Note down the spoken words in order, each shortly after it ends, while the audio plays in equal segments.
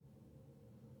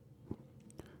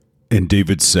And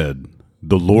David said,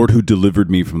 "The Lord who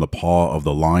delivered me from the paw of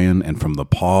the lion and from the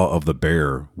paw of the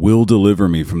bear will deliver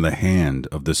me from the hand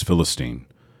of this Philistine."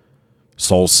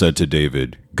 Saul said to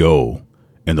David, "Go,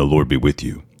 and the Lord be with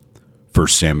you."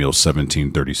 1 Samuel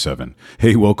 17:37.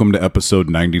 Hey, welcome to episode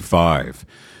 95.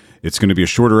 It's going to be a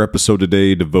shorter episode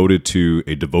today devoted to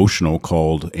a devotional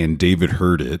called And David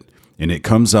Heard It. And it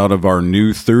comes out of our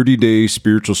new 30-day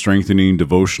spiritual strengthening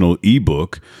devotional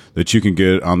ebook that you can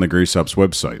get on the Grace Ops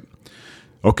website.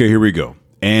 Okay, here we go.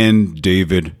 And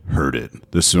David heard it.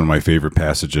 This is one of my favorite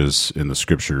passages in the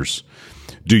scriptures.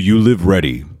 Do you live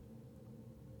ready?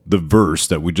 The verse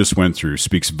that we just went through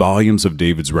speaks volumes of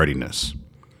David's readiness.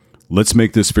 Let's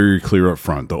make this very clear up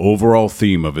front. The overall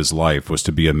theme of his life was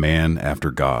to be a man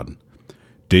after God.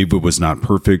 David was not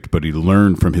perfect, but he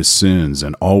learned from his sins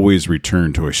and always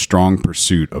returned to a strong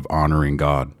pursuit of honoring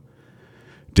God.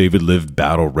 David lived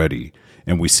battle ready,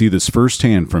 and we see this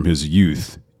firsthand from his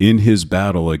youth in his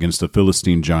battle against the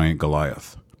Philistine giant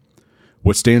Goliath.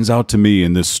 What stands out to me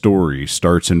in this story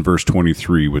starts in verse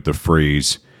 23 with the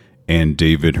phrase, "And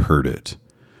David heard it."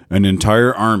 An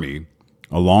entire army,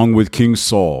 along with King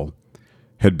Saul,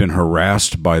 had been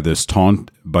harassed by this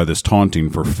taunting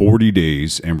for 40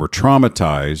 days and were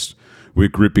traumatized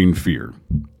with gripping fear.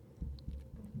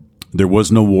 There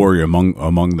was no warrior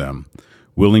among them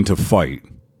willing to fight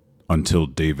until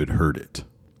David heard it.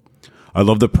 I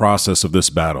love the process of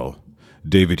this battle.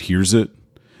 David hears it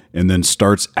and then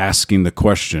starts asking the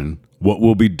question, what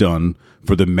will be done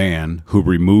for the man who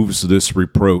removes this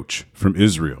reproach from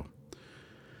Israel?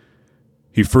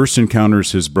 He first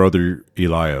encounters his brother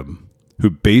Eliab, who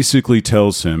basically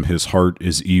tells him his heart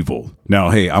is evil.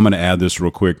 Now, hey, I'm going to add this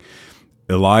real quick.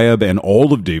 Eliab and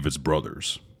all of David's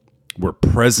brothers were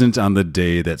present on the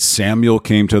day that Samuel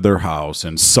came to their house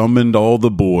and summoned all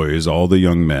the boys, all the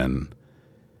young men,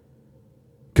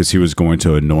 because he was going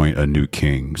to anoint a new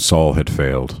king. Saul had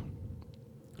failed.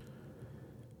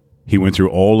 He went through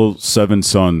all 7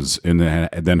 sons and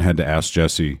then had to ask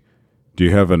Jesse, "Do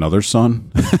you have another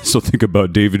son?" So think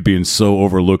about David being so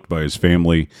overlooked by his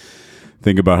family.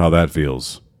 Think about how that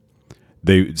feels.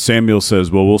 Samuel says,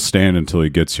 "Well, we'll stand until he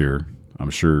gets here."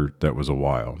 I'm sure that was a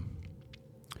while.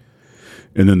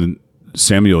 And then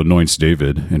Samuel anoints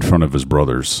David in front of his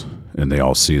brothers, and they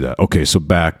all see that. Okay, so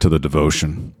back to the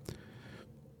devotion.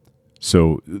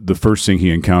 So the first thing he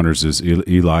encounters is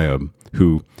Eliab,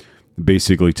 who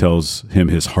basically tells him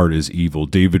his heart is evil.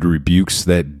 David rebukes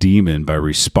that demon by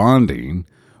responding,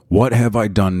 "What have I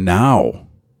done now?"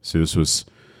 See, this was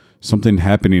something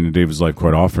happening in David's life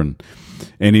quite often.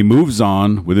 And he moves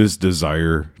on with his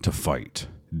desire to fight.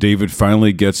 David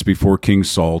finally gets before King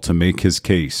Saul to make his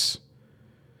case.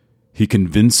 He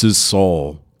convinces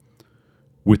Saul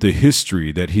with a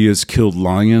history that he has killed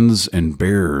lions and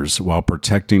bears while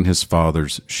protecting his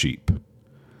father's sheep.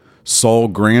 Saul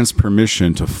grants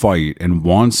permission to fight and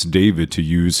wants David to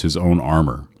use his own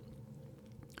armor.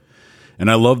 And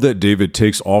I love that David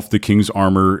takes off the king's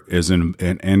armor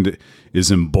and is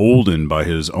emboldened by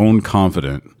his own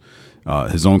confident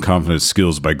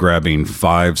skills by grabbing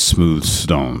 5 smooth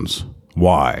stones.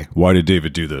 Why? Why did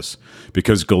David do this?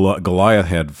 Because Goliath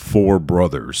had 4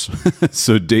 brothers.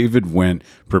 So David went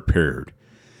prepared.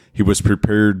 He was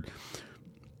prepared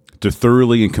to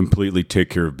thoroughly and completely take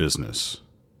care of business.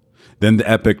 Then the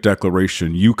epic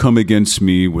declaration, "You come against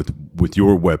me with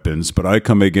your weapons, but I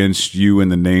come against you in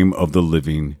the name of the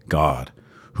living God,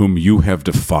 whom you have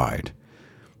defied."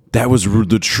 That was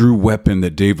the true weapon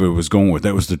that David was going with.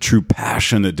 That was the true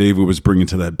passion that David was bringing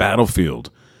to that battlefield.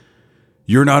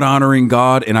 You're not honoring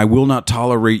God, and I will not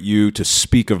tolerate you to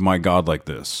speak of my God like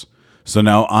this. So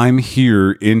now I'm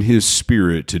here in his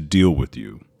spirit to deal with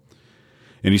you.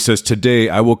 And he says, "Today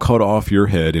I will cut off your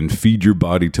head and feed your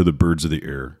body to the birds of the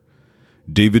air."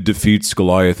 David defeats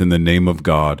Goliath in the name of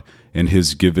God and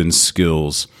his given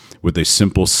skills with a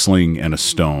simple sling and a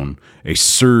stone. A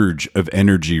surge of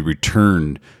energy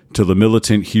returned to the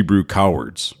militant Hebrew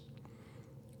cowards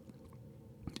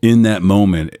in that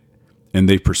moment, and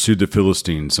they pursued the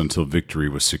Philistines until victory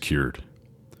was secured.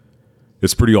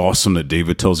 It's pretty awesome that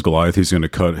David tells Goliath he's going to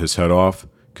cut his head off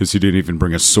because he didn't even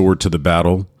bring a sword to the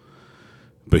battle,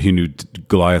 but he knew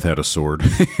Goliath had a sword.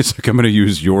 He's like, "I'm going to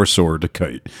use your sword to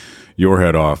cut your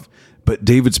head off." But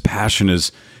David's passion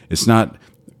is, it's not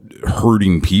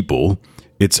hurting people,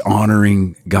 it's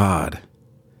honoring God.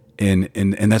 And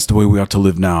that's the way we ought to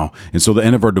live now. And so the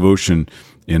end of our devotion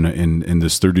in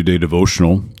this 30-day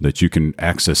devotional that you can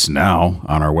access now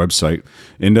on our website.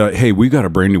 And hey, we got a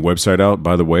brand new website out,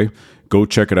 by the way. Go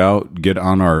check it out. Get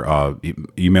on our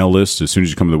email list. As soon as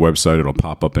you come to the website, it'll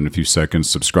pop up in a few seconds.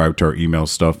 Subscribe to our email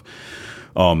stuff.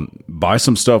 Buy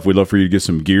some stuff. We'd love for you to get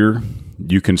some gear.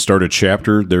 You can start a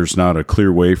chapter. There's not a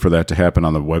clear way for that to happen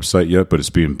on the website yet, but it's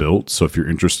being built. So if you're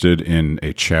interested in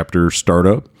a chapter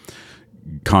startup,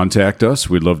 contact us.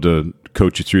 We'd love to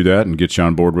coach you through that and get you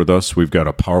on board with us. We've got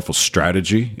a powerful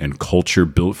strategy and culture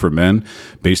built for men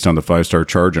based on the 5-star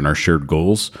charge and our shared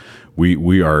goals.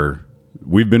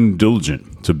 We've been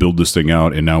diligent to build this thing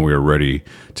out, and now we are ready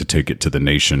to take it to the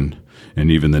nation and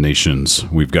even the nations.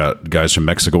 We've got guys from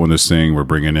Mexico in this thing. We're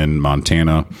bringing in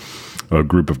Montana, a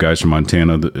group of guys from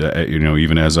Montana,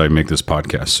 even as I make this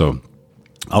podcast. So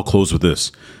I'll close with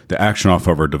this. The action off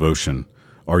of our devotion.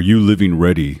 Are you living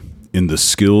ready in the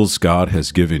skills God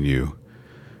has given you?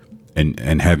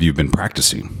 And have you been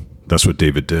practicing? That's what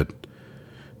David did.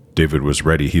 David was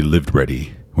ready. He lived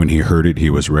ready. When he heard it, he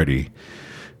was ready.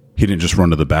 He didn't just run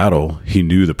to the battle. He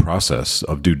knew the process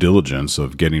of due diligence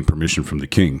of getting permission from the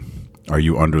king. Are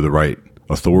you under the right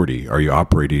authority? Are you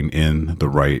operating in the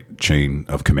right chain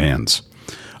of commands?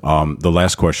 The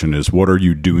last question is, what are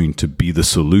you doing to be the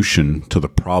solution to the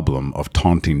problem of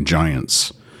taunting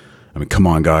giants? I mean, come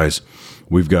on, guys.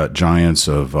 We've got giants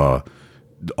of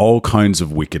all kinds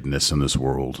of wickedness in this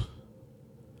world.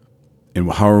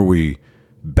 And how are we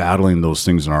battling those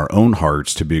things in our own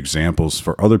hearts to be examples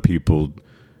for other people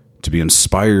to be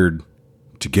inspired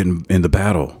to get in the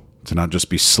battle, to not just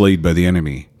be slayed by the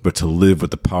enemy, but to live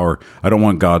with the power. I don't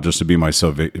want God just to be my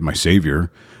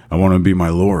Savior. I want him to be my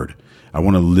Lord. I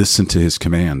want to listen to his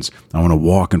commands. I want to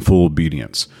walk in full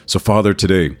obedience. So, Father,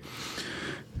 today,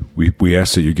 we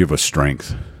ask that you give us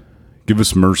strength. Give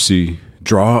us mercy.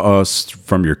 Draw us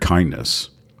from your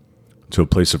kindness to a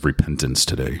place of repentance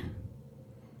today.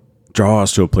 Draw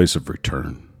us to a place of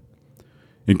return.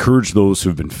 Encourage those who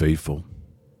have been faithful.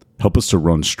 Help us to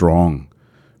run strong,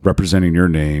 representing your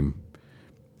name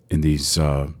in these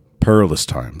perilous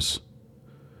times.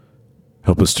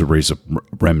 Help us to raise up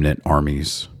remnant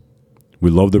armies. We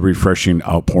love the refreshing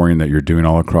outpouring that you're doing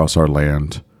all across our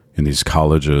land in these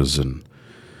colleges and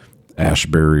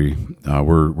Ashbury.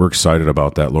 We're excited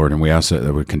about that, Lord, and we ask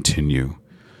that would continue.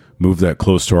 Move that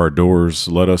close to our doors.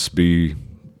 Let us be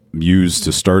used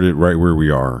to start it right where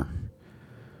we are.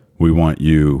 We want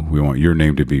you. We want your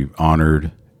name to be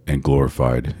honored and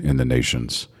glorified in the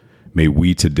nations. May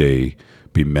we today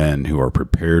be men who are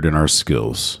prepared in our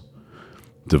skills,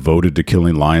 devoted to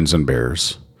killing lions and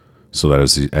bears, so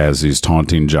that as these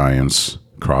taunting giants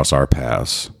cross our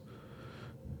paths,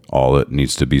 all it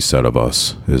needs to be said of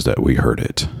us is that we heard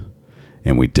it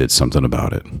and we did something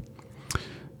about it.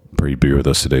 Pray you be with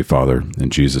us today, Father. In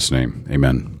Jesus' name,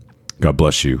 amen. God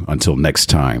bless you. Until next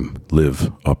time,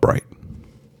 live upright.